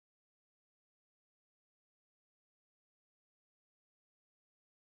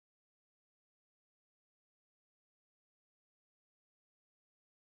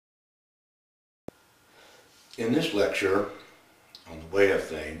In this lecture on the way of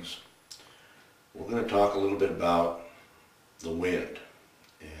things, we're going to talk a little bit about the wind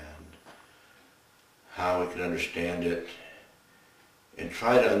and how we can understand it and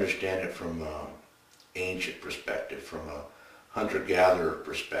try to understand it from an ancient perspective, from a hunter-gatherer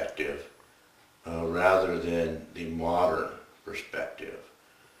perspective, rather than the modern perspective.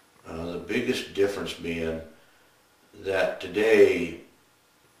 The biggest difference being that today,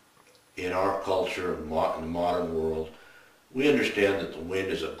 in our culture, in the modern world, we understand that the wind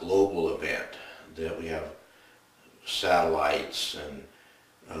is a global event, that we have satellites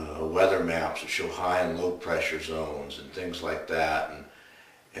and weather maps that show high and low pressure zones and things like that,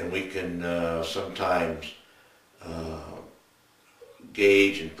 and we can sometimes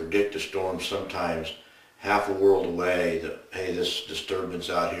gauge and predict a storm sometimes half a world away, that, hey, this disturbance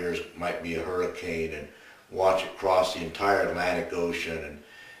out here might be a hurricane, and watch it cross the entire Atlantic Ocean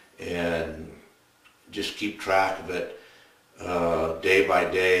and just keep track of it day by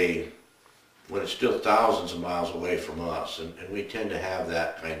day when it's still thousands of miles away from us. And we tend to have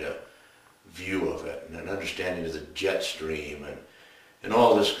that kind of view of it and an understanding of the jet stream and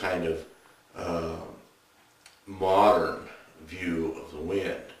all this kind of modern view of the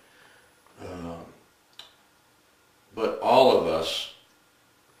wind. But all of us,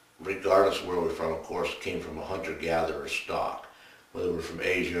 regardless of where we're from, of course, came from a hunter-gatherer stock, whether we're from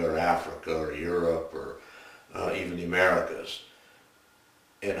Asia or Africa or Europe or even the Americas.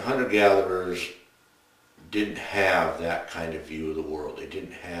 And hunter-gatherers didn't have that kind of view of the world. They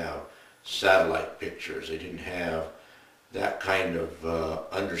didn't have satellite pictures. They didn't have that kind of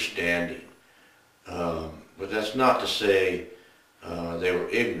understanding. But that's not to say they were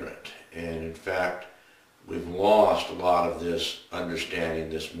ignorant. And in fact, we've lost a lot of this understanding,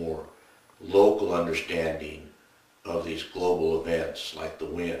 this more local understanding of these global events like the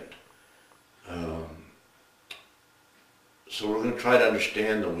wind. So we're going to try to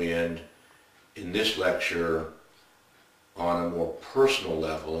understand the wind in this lecture on a more personal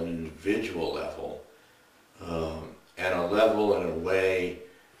level, an individual level, and a level and a way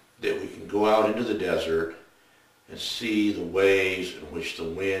that we can go out into the desert and see the ways in which the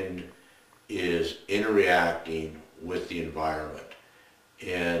wind is interacting with the environment.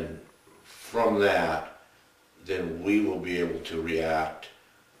 And from that, then we will be able to react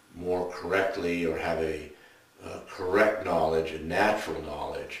more correctly or have a correct knowledge, a natural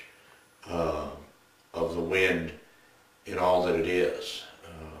knowledge of the wind in all that it is.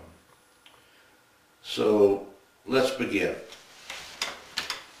 So let's begin.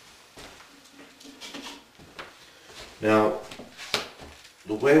 Now,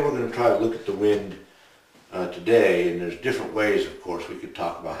 the way we're going to try to look at the wind today, and there's different ways, of course, we could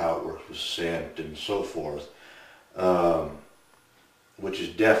talk about how it works with scent and so forth, which is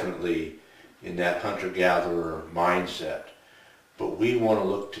definitely in that hunter-gatherer mindset. But we want to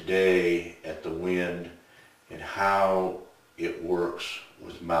look today at the wind and how it works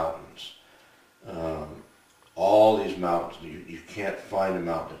with mountains. All these mountains, you can't find a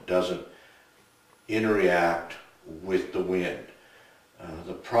mountain that doesn't interact with the wind.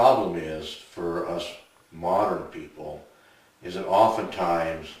 The problem is, for us modern people, is that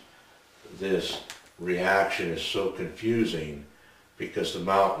oftentimes this reaction is so confusing because the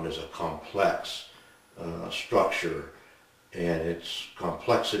mountain is a complex structure, and its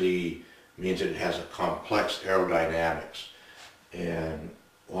complexity means that it has a complex aerodynamics. And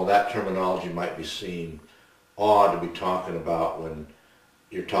while that terminology might be seen odd to be talking about when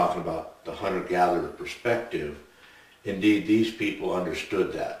you're talking about the hunter-gatherer perspective, indeed these people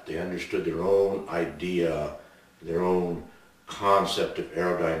understood that. They understood their own idea, their own concept of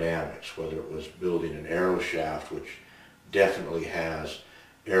aerodynamics, whether it was building an arrow shaft, which definitely has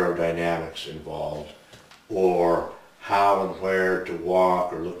aerodynamics involved, or how and where to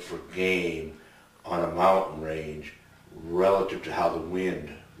walk or look for game on a mountain range relative to how the wind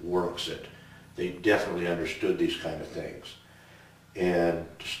works it. They definitely understood these kind of things. And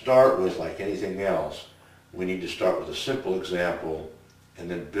to start with, like anything else, we need to start with a simple example and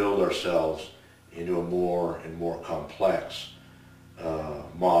then build ourselves into a more and more complex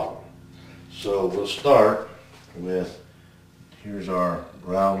model. So we'll start with, here's our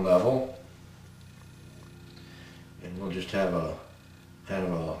ground level, and we'll just have a kind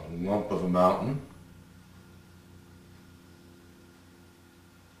of a lump of a mountain.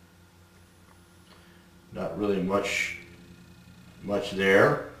 Not really much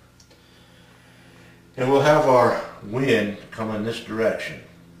there. And we'll have our wind come in this direction.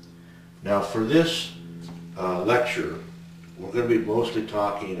 Now for this lecture, we're going to be mostly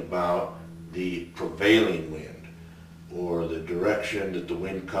talking about the prevailing wind, or the direction that the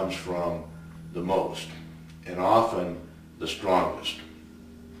wind comes from the most. and often the strongest.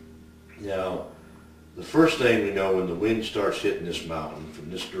 Now, the first thing we know when the wind starts hitting this mountain from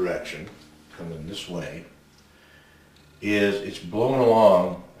this direction, coming this way, is it's blowing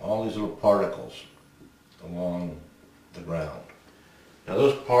along all these little particles along the ground. Now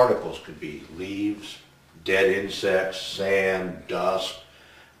those particles could be leaves, dead insects, sand, dust,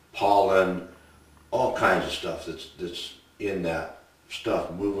 pollen, all kinds of stuff that's in that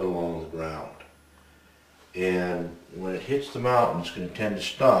stuff moving along the ground. And when it hits the mountain, it's going to tend to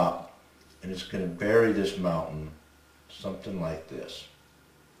stop, and it's going to bury this mountain something like this.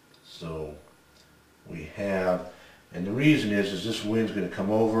 So we have, and the reason is this wind's going to come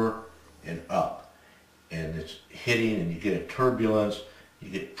over and up, and it's hitting, and you get a turbulence, you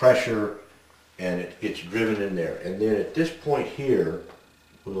get pressure, and it gets driven in there. And then at this point here,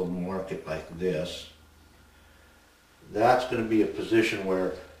 we'll mark it like this. That's going to be a position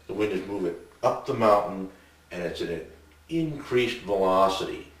where the wind is moving up the mountain, and it's at an increased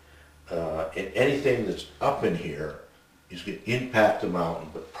velocity. And anything that's up in here is going to impact the mountain,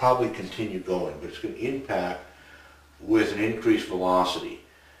 but probably continue going. But it's going to impact with an increased velocity.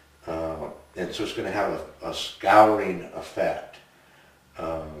 And so it's going to have a scouring effect.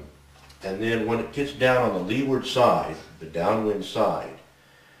 And then when it gets down on the leeward side, the downwind side,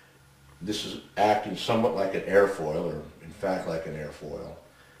 this is acting somewhat like an airfoil, or in fact like an airfoil.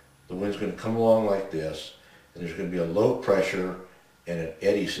 The wind's going to come along like this, and there's going to be a low pressure and an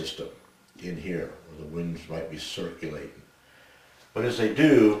eddy system in here, where the winds might be circulating. But as they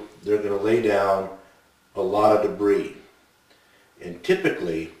do, they're going to lay down a lot of debris. And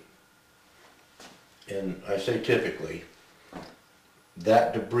typically, and I say typically,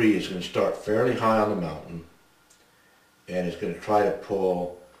 that debris is going to start fairly high on the mountain, and it's going to try to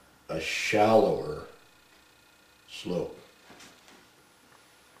pull a shallower slope.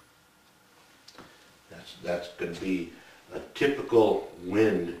 That's going to be a typical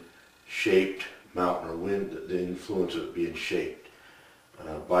wind-shaped mountain, or wind, the influence of it being shaped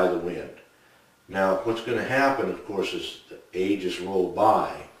by the wind. Now, what's going to happen, of course, as the ages roll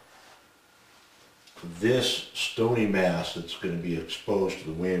by, this stony mass that's going to be exposed to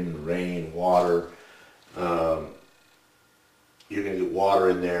the wind, rain, water, you're going to get water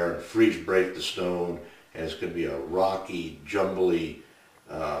in there and freeze break the stone, and it's going to be a rocky, jumbly,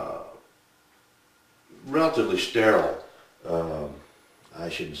 relatively sterile. I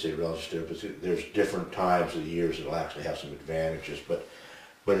shouldn't say relatively sterile, but there's different times of the years that will actually have some advantages, but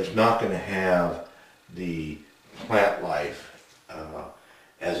it's not going to have the plant life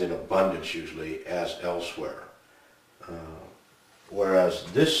as in abundance usually as elsewhere. Whereas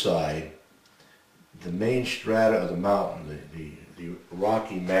this side, the main strata of the mountain, the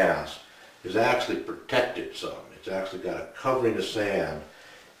rocky mass, is actually protected some. It's actually got a covering of sand,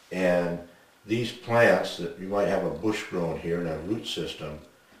 and these plants that you might have a bush growing here and a root system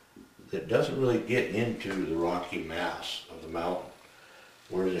that doesn't really get into the rocky mass of the mountain.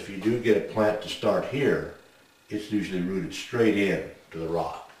 Whereas if you do get a plant to start here, it's usually rooted straight in to the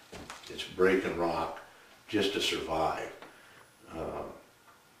rock. It's breaking rock just to survive.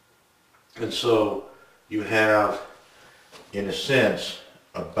 And so you have, in a sense,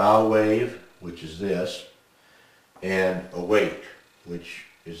 a bow wave, which is this, and a wake, which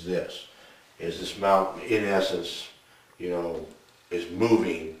is this. Is this mountain, in essence, is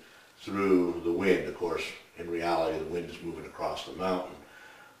moving through the wind. Of course, in reality, the wind is moving across the mountain.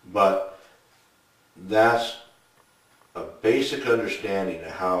 But that's a basic understanding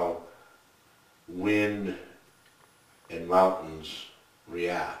of how wind and mountains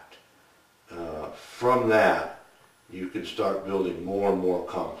react. From that, you can start building more and more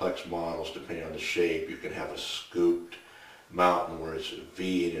complex models depending on the shape. You can have a scooped mountain where it's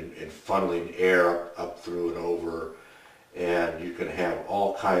V'ing and funneling air up through and over, and you can have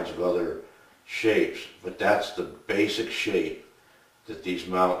all kinds of other shapes, but that's the basic shape that these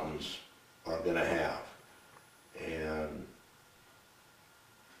mountains are going to have. And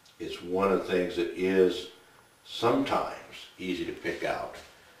it's one of the things that is sometimes easy to pick out.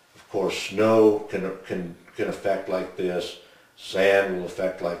 Of course, snow can affect like this, sand will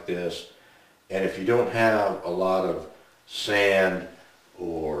affect like this, and if you don't have a lot of sand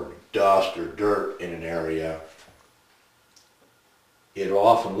or dust or dirt in an area, it'll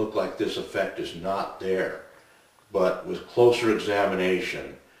often look like this effect is not there. But with closer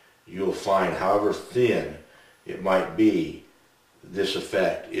examination, you'll find, however thin it might be, this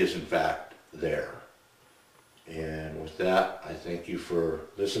effect is in fact there. And with that, I thank you for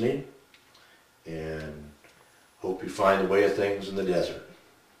listening, and hope you find the way of things in the desert.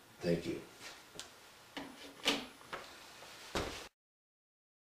 Thank you.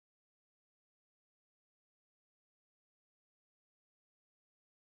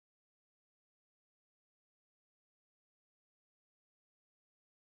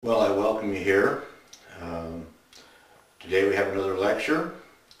 Well, I welcome you here. Today we have another lecture.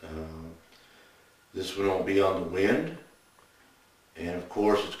 This one will be on the wind, and of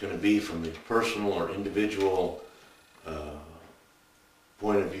course it's going to be from the personal or individual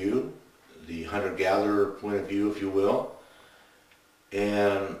point of view, the hunter-gatherer point of view, if you will.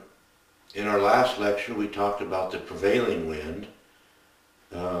 And in our last lecture we talked about the prevailing wind,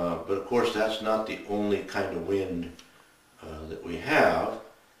 but of course that's not the only kind of wind that we have.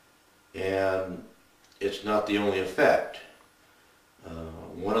 And it's not the only effect.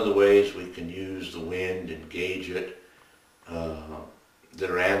 One of the ways we can use the wind and gauge it that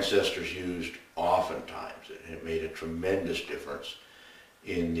our ancestors used oftentimes, and it made a tremendous difference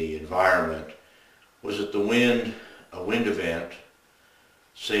in the environment, was that a wind event,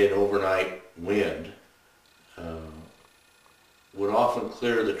 say an overnight wind, would often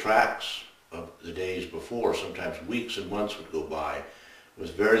clear the tracks of the days before. Sometimes weeks and months would go by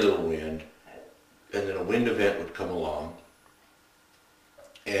with very little wind, and then a wind event would come along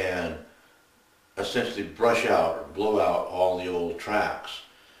and essentially brush out or blow out all the old tracks.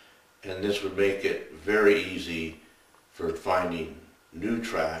 And this would make it very easy for finding new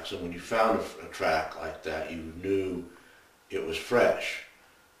tracks, and when you found a track like that, you knew it was fresh.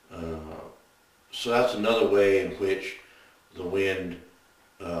 So that's another way in which the wind,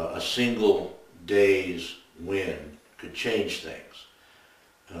 a single day's wind, could change things.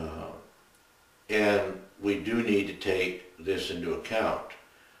 And we do need to take this into account.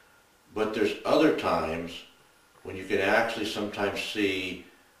 But there's other times when you can actually sometimes see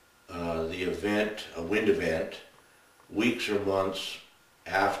the event, a wind event, weeks or months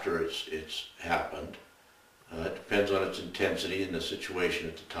after it's happened. It depends on its intensity and the situation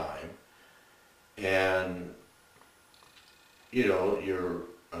at the time. And, you know, your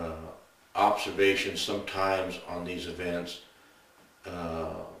observations sometimes on these events,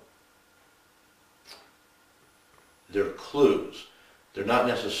 they're clues. They're not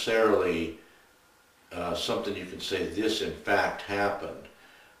necessarily something you can say this in fact happened,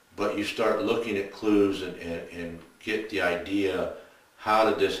 but you start looking at clues and get the idea, how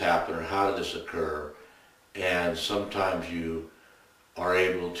did this happen or how did this occur? And sometimes you are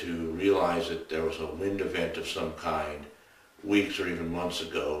able to realize that there was a wind event of some kind weeks or even months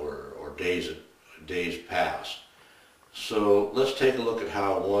ago, or days past. So let's take a look at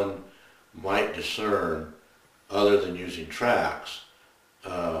how one might discern, other than using tracks,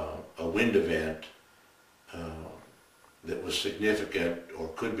 a wind event that was significant or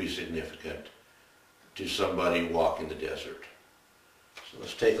could be significant to somebody walking the desert. So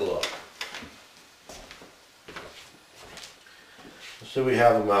let's take a look. So we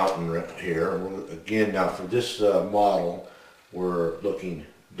have a mountain right here. Again, now for this model, we're looking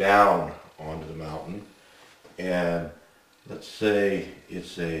down onto the mountain, and let's say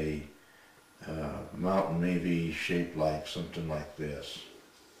it's a mountain maybe shaped like something like this.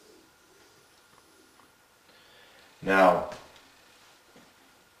 Now,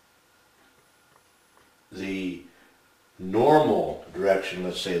 the normal direction,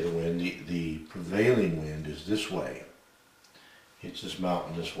 let's say the wind, the prevailing wind is this way. Hits this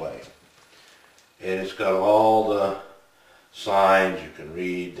mountain this way. And it's got all the signs. You can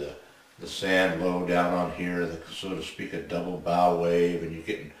read the sand low down on here, the, so to speak, a double bow wave, and you're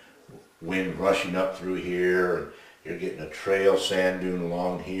getting wind rushing up through here, and you're getting a trail sand dune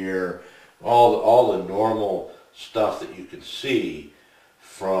along here. All the normal stuff that you can see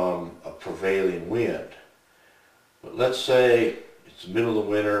from a prevailing wind. But let's say it's the middle of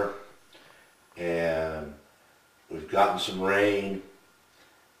the winter and we've gotten some rain,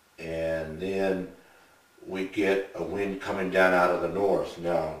 and then we get a wind coming down out of the north.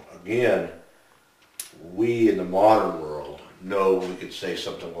 Now, again, we in the modern world know we could say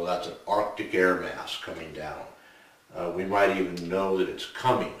something, well, that's an Arctic air mass coming down. We might even know that it's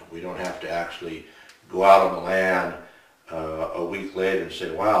coming. We don't have to actually go out on the land a week later and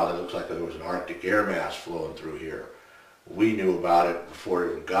say, wow, that looks like there was an Arctic air mass flowing through here. We knew about it before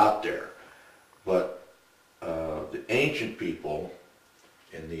it even got there. But the ancient people,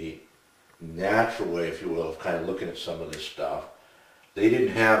 in the natural way, if you will, of kind of looking at some of this stuff, they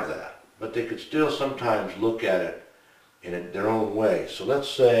didn't have that. But they could still sometimes look at it in their own way. So let's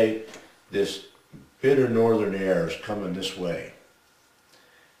say this bitter northern air is coming this way,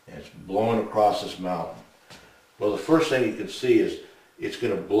 and it's blowing across this mountain. Well, the first thing you can see is it's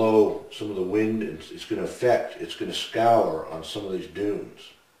going to blow some of the wind, and it's going to scour on some of these dunes.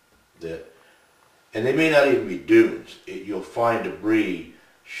 And they may not even be dunes. You'll find debris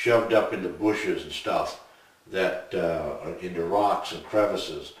shoved up into bushes and stuff, that into rocks and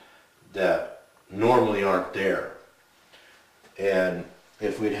crevices that normally aren't there. And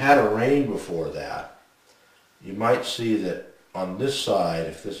if we'd had a rain before that, you might see that on this side,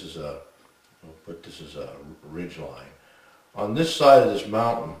 if this is a, we'll put this as a ridge line, on this side of this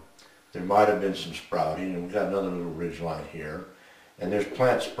mountain, there might have been some sprouting, and we've got another little ridge line here, and there's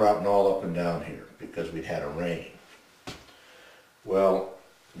plants sprouting all up and down here because we'd had a rain. Well,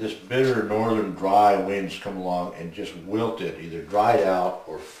 this bitter northern dry winds come along and just wilted, either dried out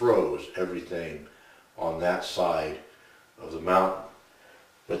or froze everything on that side of the mountain.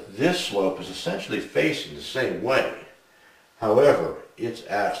 But this slope is essentially facing the same way. However, it's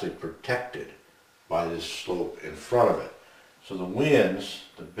actually protected by this slope in front of it. So the winds,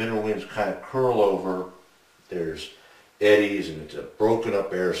 the bitter winds kind of curl over, there's eddies, and it's a broken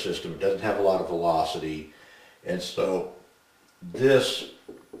up air system. It doesn't have a lot of velocity. And so this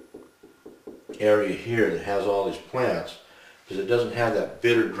area here that has all these plants, because it doesn't have that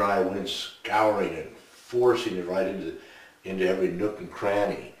bitter dry wind scouring and forcing it right into every nook and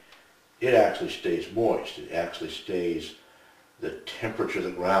cranny, it actually stays moist. It actually stays, the temperature of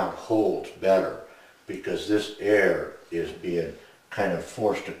the ground holds better because this air is being kind of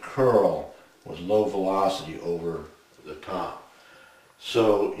forced to curl with low velocity over the top.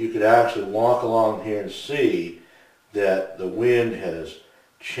 So you could actually walk along here and see that the wind has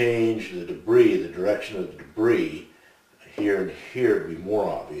changed the debris, the direction of the debris. Here and here would be more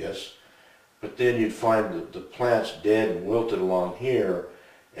obvious. But then you'd find the plants dead and wilted along here,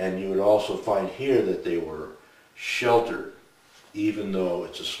 and you would also find here that they were sheltered, even though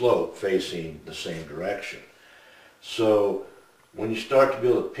it's a slope facing the same direction. So when you start to be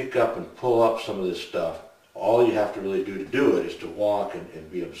able to pick up and pull up some of this stuff, all you have to really do to do it is to walk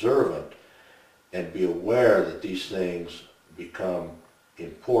and be observant and be aware that these things become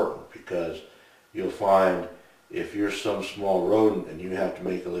important, because you'll find if you're some small rodent and you have to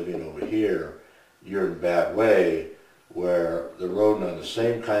make a living over here, you're in a bad way, where the rodent on the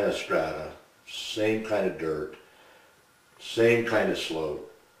same kind of strata, same kind of dirt, same kind of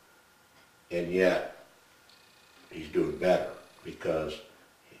slope, and yet he's doing better because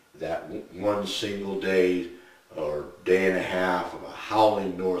that one single day or day and a half of a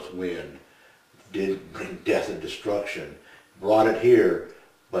howling north wind did bring death and destruction, brought it here,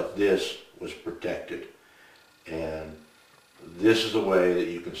 but this was protected. And this is a way that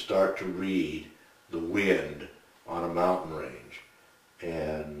you can start to read the wind on a mountain range.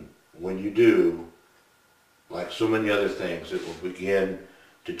 And when you do, like so many other things, it will begin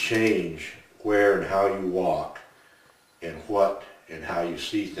to change where and how you walk and what and how you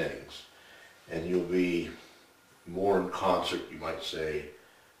see things. And you'll be more in concert, you might say,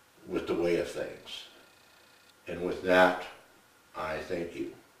 with the way of things. And with that, I thank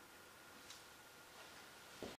you.